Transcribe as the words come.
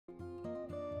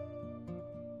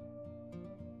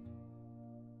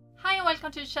welcome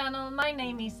to the channel. My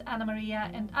name is Anna Maria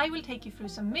and I will take you through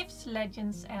some myths,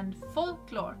 legends and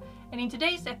folklore. And in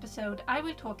today's episode I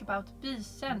will talk about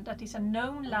Bysen, that is a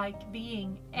gnome-like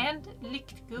being, and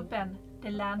Lyktgubben,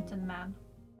 the lantern man.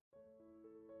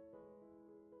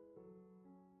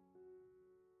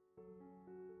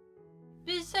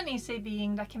 Bysen is a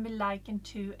being that can be likened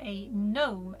to a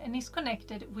gnome and is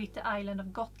connected with the island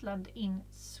of Gotland in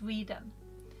Sweden.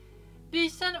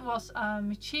 Bysen was a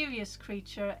mischievous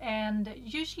creature and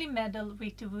usually meddled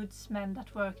with the woodsmen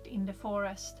that worked in the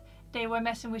forest. They were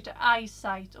messing with their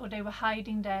eyesight or they were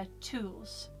hiding their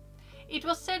tools. It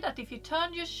was said that if you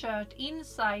turned your shirt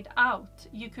inside out,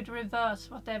 you could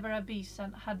reverse whatever a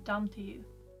Bysen had done to you.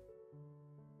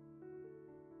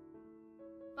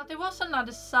 But there was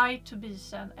another side to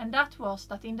Bysen, and that was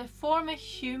that in their former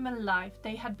human life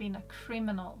they had been a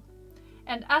criminal.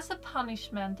 And as a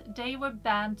punishment, they were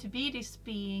banned to be this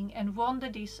being and wander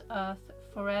this earth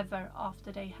forever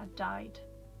after they had died.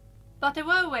 But there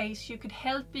were ways you could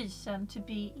help Bysen to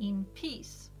be in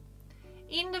peace.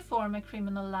 In the former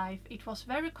criminal life, it was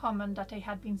very common that they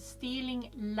had been stealing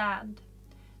land.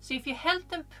 So if you helped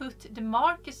them put the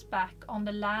markers back on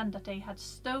the land that they had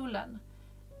stolen,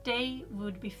 they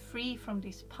would be free from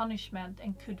this punishment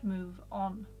and could move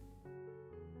on.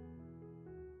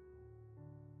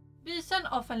 Bysen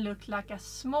often looked like a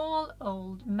small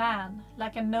old man,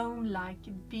 like a gnome-like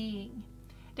being.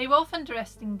 They were often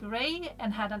dressed in grey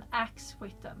and had an axe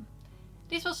with them.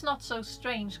 This was not so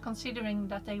strange considering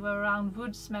that they were around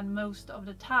woodsmen most of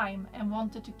the time and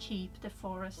wanted to keep the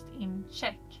forest in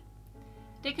check.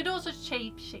 They could also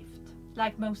shape-shift,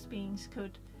 like most beings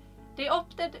could. They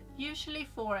opted usually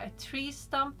for a tree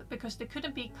stump because they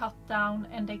couldn't be cut down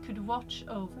and they could watch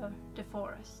over the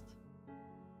forest.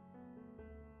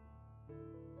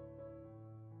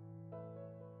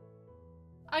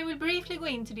 I will briefly go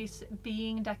into this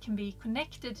being that can be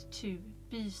connected to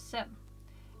Bysen.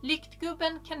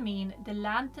 Lyktgubben can mean the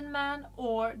lantern man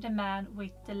or the man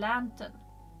with the lantern.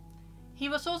 He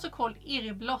was also called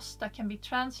Irbloss, that can be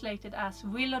translated as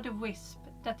will-o'-the-wisp,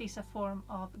 that is a form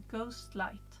of ghost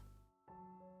light.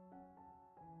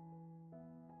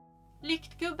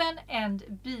 Lyktgubben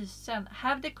and Bysen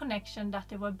have the connection that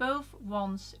they were both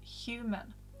once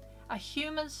human, a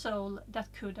human soul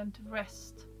that couldn't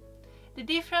rest. The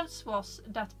difference was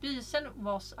that Bysen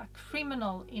was a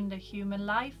criminal in the human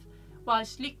life,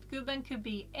 whilst Lyktgubben could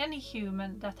be any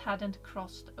human that hadn't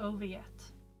crossed over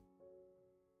yet.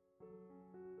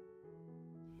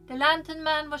 The lantern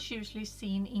man was usually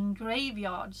seen in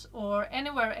graveyards or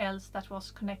anywhere else that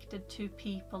was connected to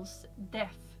people's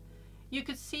death. You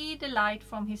could see the light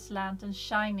from his lantern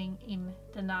shining in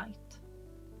the night.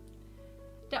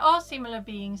 There are similar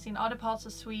beings in other parts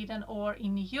of Sweden or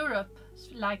in Europe,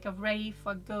 like a wraith,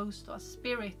 a ghost or a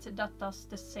spirit that does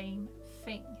the same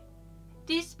thing.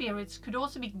 These spirits could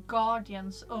also be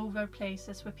guardians over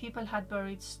places where people had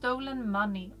buried stolen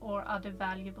money or other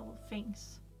valuable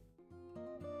things.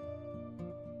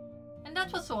 And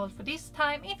that was all for this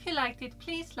time. If you liked it,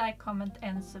 please like, comment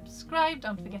and subscribe.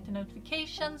 Don't forget the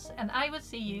notifications, and I will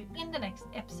see you in the next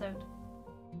episode.